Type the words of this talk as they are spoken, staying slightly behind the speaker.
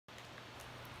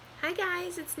Hi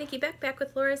guys, it's Nikki Beck back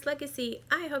with Laura's Legacy.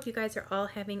 I hope you guys are all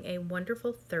having a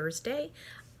wonderful Thursday.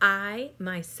 I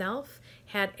myself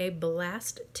had a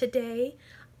blast today.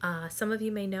 Some of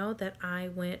you may know that I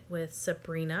went with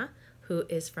Sabrina, who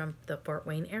is from the Fort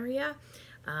Wayne area,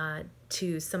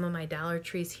 to some of my Dollar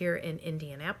Trees here in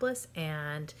Indianapolis,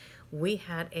 and we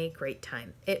had a great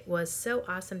time. It was so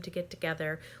awesome to get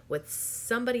together with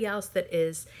somebody else that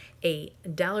is a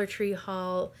Dollar Tree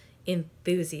haul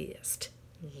enthusiast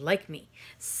like me.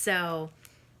 So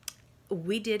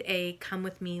we did a come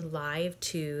with me live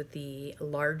to the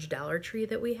large Dollar Tree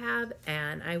that we have,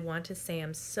 and I want to say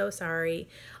I'm so sorry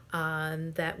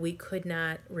that we could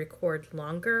not record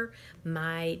longer.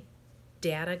 My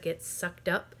data gets sucked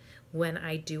up when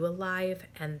I do a live,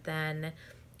 and then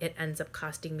it ends up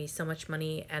costing me so much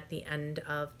money at the end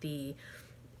of the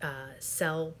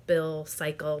cell bill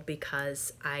cycle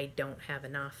because I don't have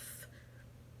enough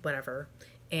whatever,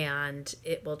 and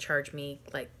it will charge me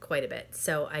like quite a bit.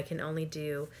 So I can only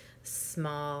do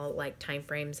small like time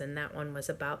frames, and that one was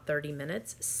about 30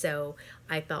 minutes. So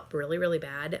I felt really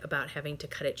bad about having to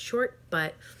cut it short,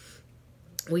 but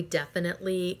we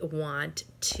definitely want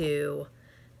to,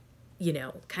 you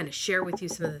know, kind of share with you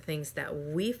some of the things that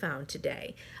we found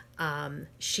today.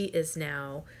 She is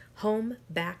now home,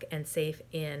 back and safe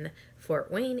in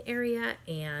Fort Wayne area,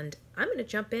 and I'm going to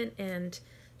jump in and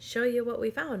show you what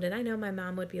we found. And I know my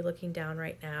mom would be looking down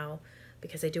right now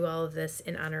because I do all of this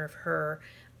in honor of her,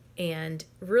 and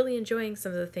really enjoying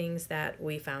some of the things that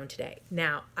we found today.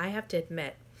 Now, I have to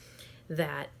admit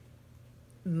that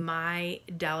my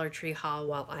Dollar Tree haul,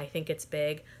 while I think it's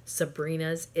big,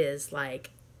 Sabrina's is like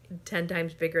 10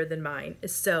 times bigger than mine.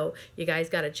 So you guys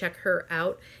got to check her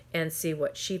out and see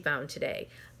what she found today.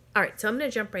 All right, so I'm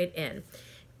going to jump right in.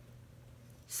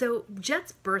 So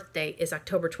Jet's birthday is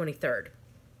October 23rd.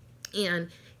 And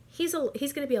he's going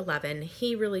to be 11.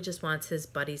 He really just wants his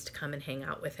buddies to come and hang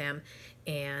out with him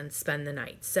and spend the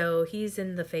night. So he's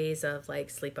in the phase of like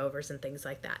sleepovers and things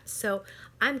like that. So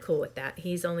I'm cool with that.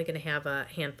 He's only going to have a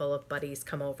handful of buddies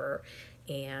come over,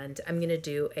 and I'm going to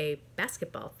do a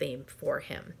basketball theme for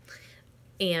him.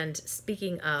 And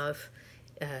speaking of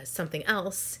something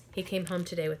else, he came home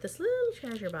today with this little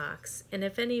treasure box. And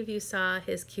if any of you saw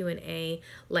his Q&A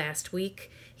last week,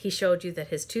 he showed you that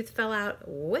his tooth fell out.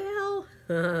 Well,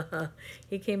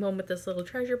 he came home with this little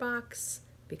treasure box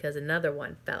because another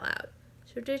one fell out.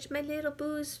 So there's my little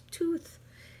Boo's tooth.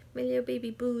 My little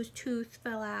baby Boo's tooth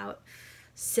fell out.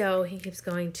 So he keeps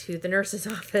going to the nurse's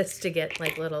office to get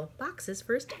like little boxes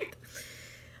for his teeth.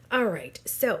 All right,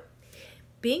 so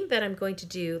being that I'm going to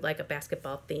do like a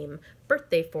basketball theme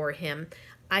birthday for him,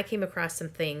 I came across some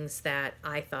things that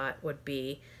I thought would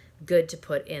be good to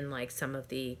put in like some of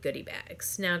the goodie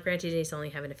bags. Now, granted, he's only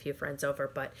having a few friends over,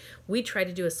 but we tried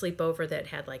to do a sleepover that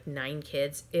had like 9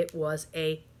 kids. It was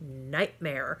a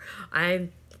nightmare.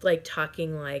 I'm like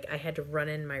talking like I had to run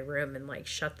in my room and like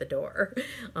shut the door.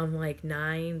 I'm like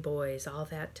 9 boys, all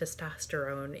that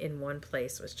testosterone in one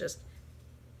place was just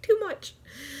too much.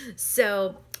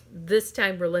 So this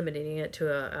time we're limiting it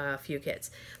to a few kids.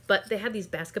 But they have these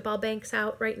basketball banks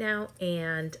out right now,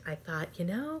 and I thought, you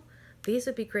know, these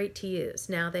would be great to use.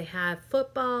 Now they have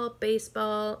football,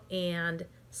 baseball, and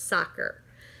soccer.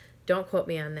 Don't quote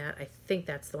me on that. I think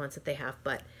that's the ones that they have,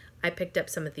 but I picked up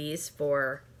some of these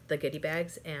for the goodie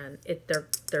bags, and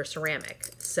they're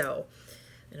ceramic, so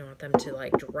I don't want them to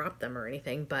like drop them or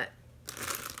anything, but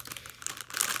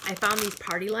I found these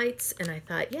party lights, and I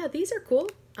thought, yeah, these are cool.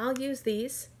 I'll use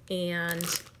these,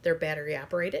 and they're battery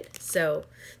operated. So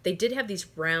they did have these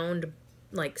round,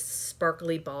 like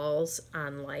sparkly balls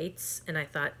on lights, and I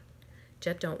thought,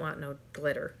 Jet don't want no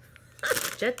glitter.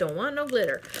 Jet don't want no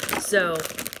glitter. So,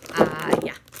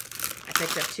 yeah, I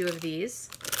picked up 2 of these,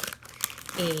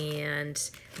 and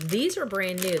these are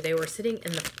brand new. They were sitting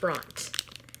in the front.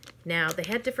 Now, they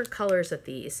had different colors of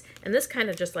these, and this kind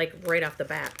of just like right off the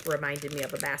bat reminded me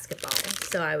of a basketball.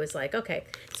 So I was like, okay,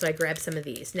 so I grabbed some of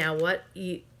these. Now, what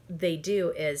they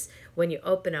do is when you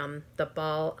open them, the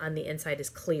ball on the inside is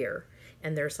clear,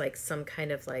 and there's like some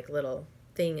kind of like little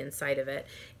thing inside of it.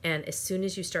 And as soon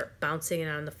as you start bouncing it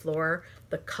on the floor,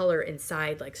 the color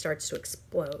inside like starts to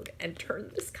explode and turn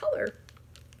this color.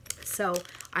 So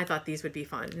I thought these would be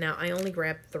fun. Now, I only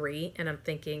grabbed 3, and I'm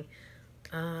thinking,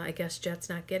 I guess Jet's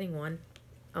not getting one.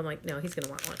 I'm like, no, he's going to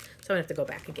want one. So I'm going to have to go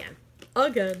back again.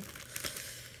 Again.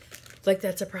 Like,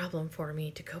 that's a problem for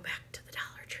me to go back to the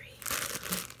Dollar Tree.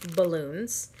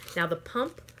 Balloons. Now, the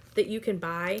pump that you can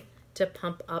buy to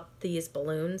pump up these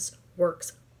balloons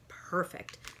works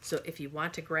perfect. So if you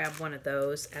want to grab one of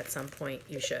those at some point,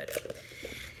 you should.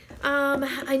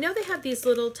 I know they have these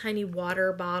little tiny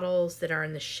water bottles that are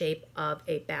in the shape of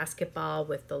a basketball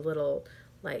with the little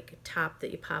like top that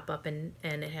you pop up and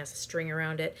it has a string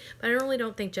around it. But I really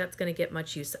don't think Jet's going to get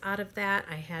much use out of that.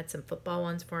 I had some football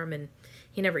ones for him and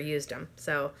he never used them.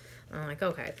 So I'm like,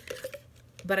 okay.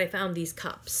 But I found these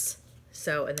cups.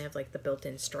 So, and they have like the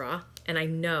built-in straw. And I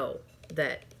know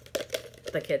that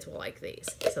the kids will like these.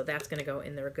 So that's going to go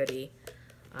in their goodie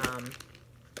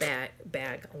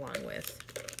bag along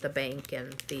with the bank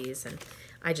and these. And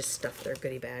I just stuffed their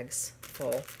goodie bags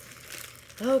full.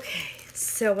 Okay,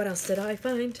 so what else did I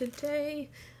find today?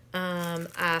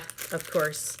 Of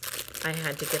course, I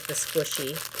had to get the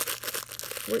squishy.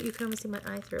 Well, you can almost see my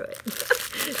eye through it.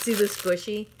 See the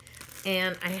squishy?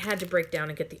 And I had to break down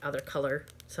and get the other color.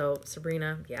 So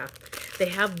Sabrina, yeah. They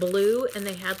have blue and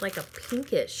they had like a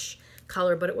pinkish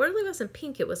color, but it really wasn't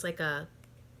pink. It was like a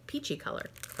peachy color.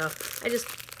 So I just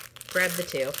grabbed the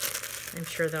two. I'm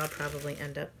sure they'll probably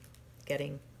end up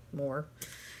getting more.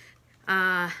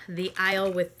 The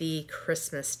aisle with the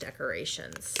Christmas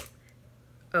decorations.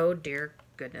 Oh dear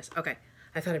goodness. Okay,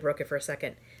 I thought I broke it for a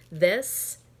second.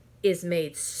 This is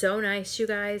made so nice, you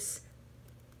guys.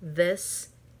 This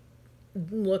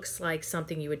looks like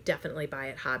something you would definitely buy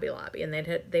at Hobby Lobby, and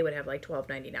they would have like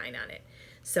 $12.99 on it.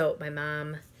 So my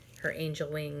mom, her angel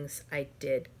wings, I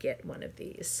did get one of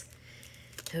these.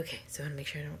 Okay, so I want to make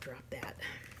sure I don't drop that.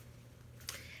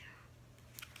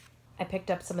 I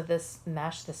picked up some of this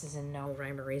mesh. This is in no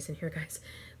rhyme or reason here, guys.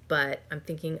 But I'm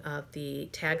thinking of the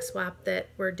tag swap that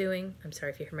we're doing. I'm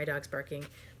sorry if you hear my dogs barking.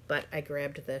 But I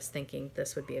grabbed this thinking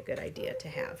this would be a good idea to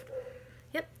have.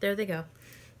 Yep, there they go.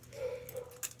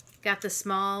 Got the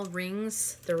small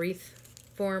rings, the wreath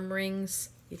form rings.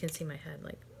 You can see my head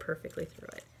like perfectly through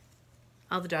it.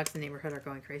 All the dogs in the neighborhood are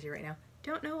going crazy right now.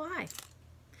 Don't know why.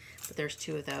 But there's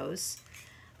two of those.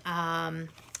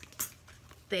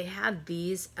 They had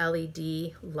these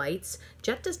LED lights.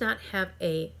 Jet does not have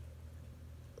a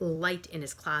light in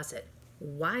his closet.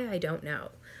 Why, I don't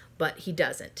know, but he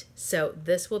doesn't. So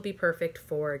this will be perfect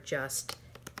for just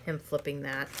him flipping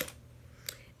that.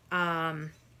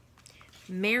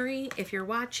 Mary, if you're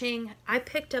watching, I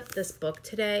picked up this book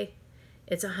today.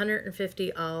 It's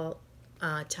 150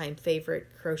 all-time favorite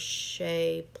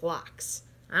crochet blocks.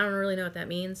 I don't really know what that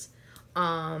means.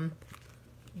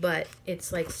 But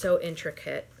it's like so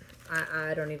intricate.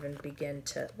 I don't even begin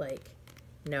to like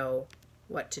know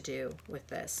what to do with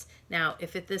this. Now,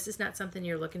 if this is not something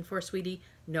you're looking for, sweetie,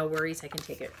 no worries. I can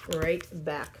take it right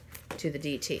back to the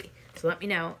DT. So let me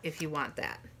know if you want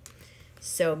that.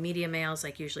 So medium males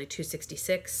like usually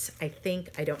 266. I think,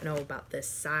 I don't know about this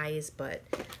size, but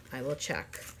I will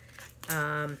check.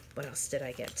 What else did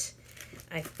I get?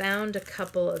 I found a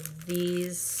couple of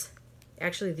these.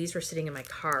 Actually, these were sitting in my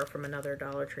car from another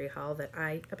Dollar Tree haul that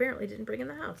I apparently didn't bring in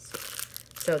the house.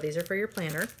 So these are for your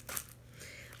planner.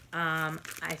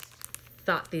 I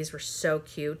thought these were so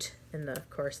cute. And of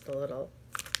course, the little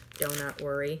donut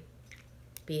worry.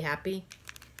 Be happy.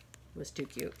 Was too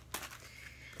cute.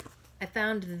 I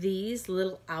found these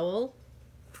little owl.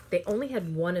 They only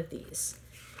had one of these.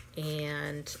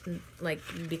 And like,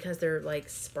 because they're like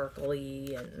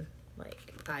sparkly and like,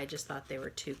 I just thought they were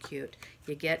too cute.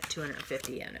 You get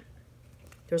 250 in it.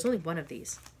 There's only one of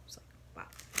these. It's like,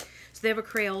 wow. So they have a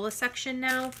Crayola section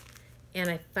now, and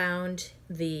I found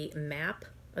the map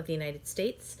of the United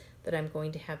States that I'm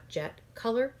going to have Jet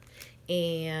color,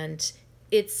 and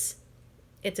it's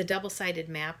a double-sided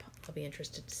map. I'll be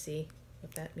interested to see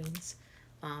what that means.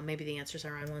 Maybe the answers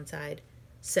are on one side.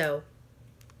 So,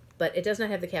 but it does not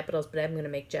have the capitals, but I'm going to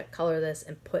make Jet color this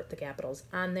and put the capitals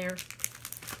on there.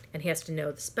 And he has to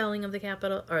know the spelling of the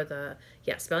capital, or the,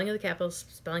 yeah, spelling of the capitals,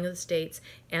 spelling of the states,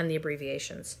 and the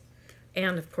abbreviations.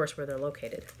 And, of course, where they're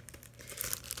located.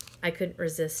 I couldn't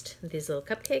resist these little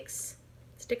cupcakes,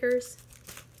 stickers.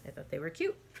 I thought they were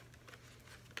cute.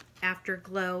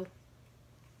 Afterglow.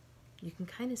 You can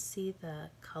kind of see the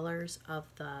colors of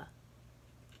the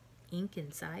ink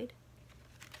inside.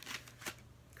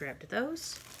 Grabbed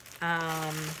those.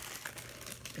 I'm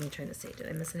trying to see, did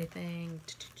I miss anything?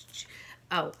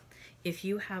 Oh, if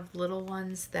you have little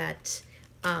ones that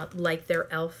like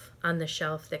their elf on the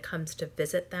shelf that comes to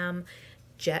visit them,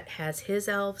 Jet has his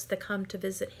elves that come to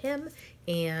visit him,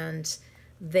 and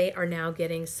they are now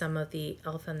getting some of the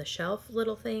elf on the shelf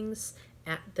little things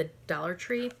at the Dollar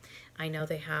Tree. I know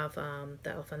they have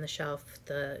the elf on the shelf,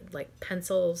 the like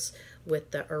pencils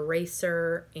with the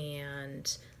eraser,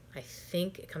 and I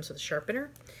think it comes with a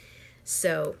sharpener.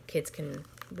 So kids can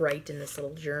write in this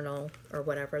little journal or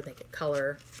whatever. They get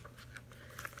color.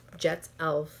 Jet's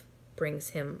elf brings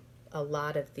him a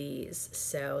lot of these.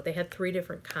 So they had 3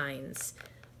 different kinds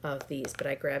of these, but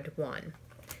I grabbed one.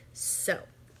 So,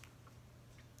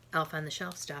 Elf on the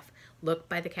Shelf stuff. Look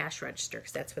by the cash register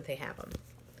because that's what they have them.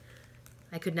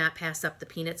 I could not pass up the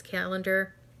Peanuts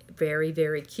calendar. Very,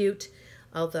 very cute.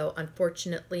 Although,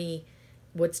 unfortunately,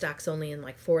 Woodstock's only in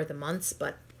like 4 of the months,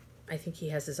 but I think he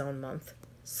has his own month.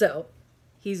 So,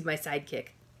 he's my sidekick.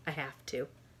 I have to.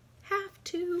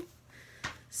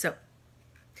 So,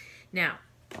 now,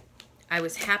 I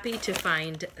was happy to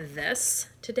find this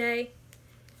today.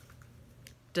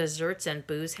 Desserts and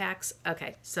booze hacks.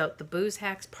 Okay, so the booze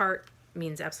hacks part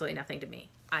means absolutely nothing to me.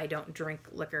 I don't drink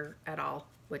liquor at all,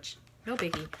 which, no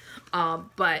biggie.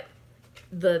 But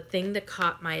the thing that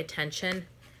caught my attention,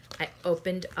 I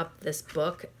opened up this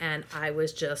book and I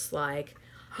was just like,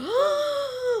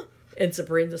 and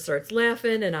Sabrina starts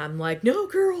laughing and I'm like, no,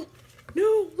 girl,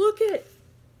 no, look it.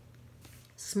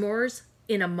 S'mores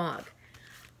in a mug.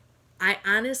 I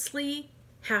honestly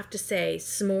have to say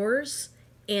s'mores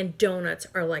and donuts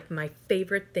are like my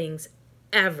favorite things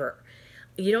ever.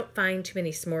 You don't find too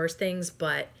many s'mores things,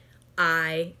 but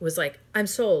I was like, I'm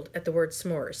sold at the word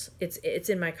s'mores. It's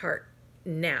in my cart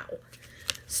now.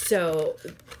 So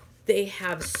they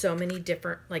have so many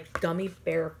different like gummy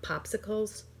bear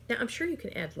popsicles. Now I'm sure you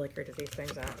can add liquor to these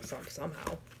things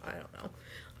somehow. I don't know.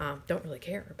 Don't really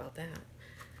care about that.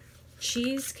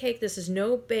 Cheesecake. This is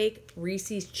no bake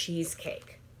Reese's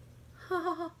cheesecake.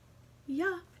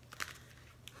 Yeah.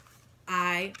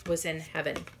 I was in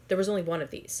heaven. There was only one of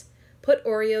these. Put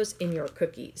Oreos in your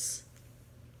cookies.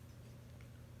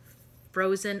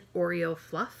 Frozen Oreo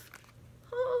fluff.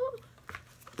 Oh,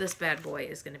 this bad boy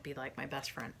is going to be like my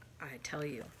best friend, I tell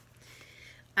you.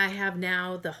 I have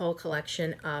now the whole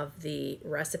collection of the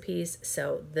recipes,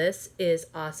 so this is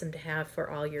awesome to have for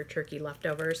all your turkey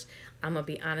leftovers. I'm going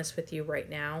to be honest with you right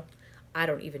now. I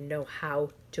don't even know how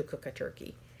to cook a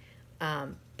turkey.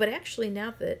 But actually,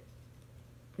 now that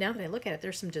I look at it,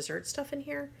 there's some dessert stuff in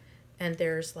here, and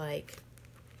there's like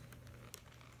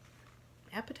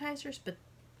appetizers, but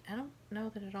I don't know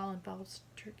that it all involves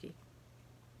turkey.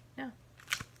 No.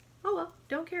 Oh well,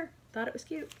 don't care. Thought it was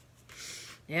cute.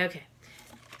 Okay.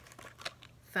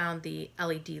 Found the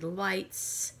LED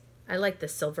lights. I like the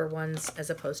silver ones as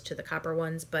opposed to the copper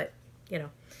ones, but you know,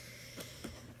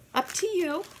 up to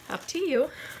you. Up to you.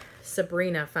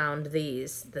 Sabrina found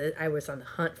these. I was on the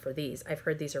hunt for these. I've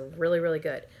heard these are really, really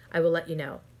good. I will let you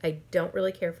know. I don't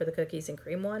really care for the cookies and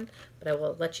cream one, but I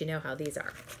will let you know how these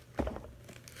are.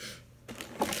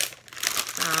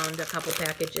 Found a couple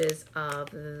packages of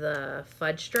the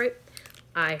fudge stripe.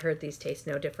 I heard these taste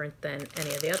no different than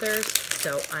any of the others,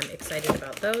 so I'm excited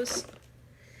about those.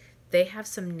 They have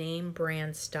some name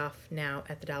brand stuff now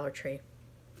at the Dollar Tree.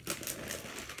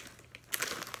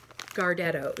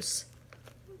 Gardettos.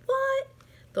 What?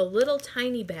 The little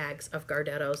tiny bags of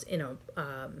Gardettos in a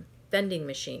vending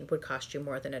machine would cost you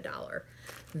more than $1.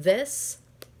 This,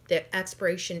 the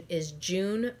expiration is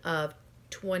June of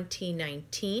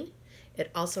 2019.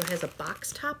 It also has a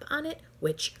box top on it,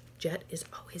 which Jet is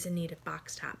always in need of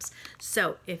box tops.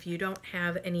 So if you don't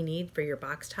have any need for your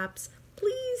box tops,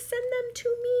 please send them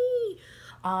to me.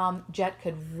 Jet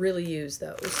could really use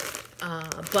those.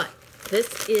 But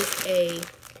this is a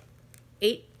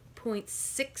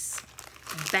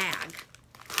 8.6 bag.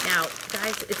 Now,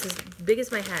 guys, it's as big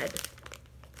as my head.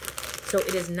 So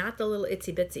it is not the little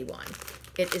itsy bitsy one.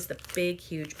 It is the big,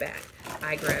 huge bag.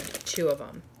 I grabbed 2 of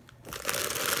them.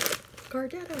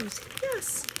 Gardettos,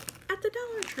 yes, at the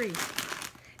Dollar Tree.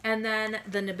 And then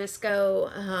the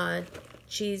Nabisco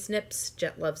cheese nips.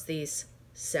 Jet loves these.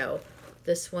 So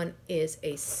this one is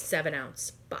a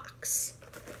 7-ounce box.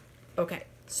 Okay,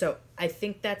 so I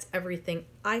think that's everything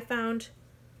I found.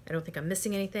 I don't think I'm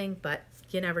missing anything, but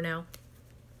you never know.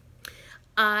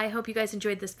 I hope you guys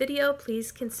enjoyed this video.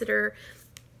 Please consider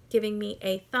giving me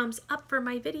a thumbs up for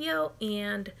my video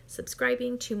and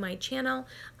subscribing to my channel.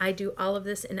 I do all of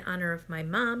this in honor of my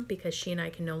mom because she and I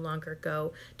can no longer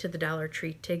go to the Dollar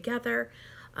Tree together.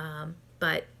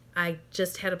 But I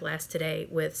just had a blast today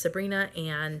with Sabrina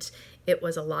and it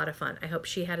was a lot of fun. I hope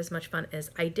she had as much fun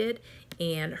as I did.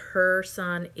 And her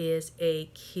son is a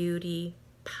cutie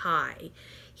pie.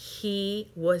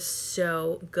 He was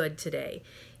so good today.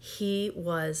 He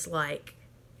was like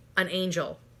an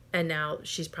angel. And now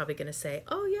she's probably going to say,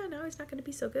 oh yeah, now he's not going to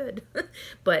be so good.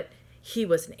 But he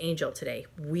was an angel today.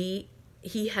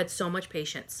 He had so much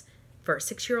patience. For a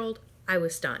 6-year-old, I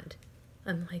was stunned.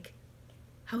 I'm like,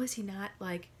 how is he not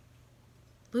like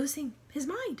losing his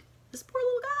mind? This poor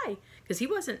little guy. Because he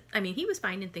wasn't, I mean, he was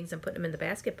finding things and putting them in the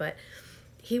basket, but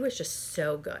he was just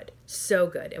so good. So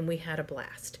good. And we had a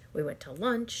blast. We went to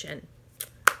lunch and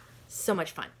so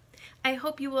much fun. I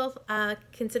hope you will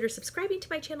consider subscribing to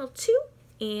my channel too.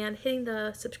 and hitting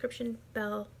the subscription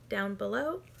bell down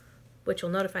below, which will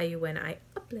notify you when I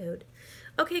upload.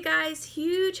 Okay guys,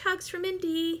 huge hugs from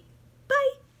Indy.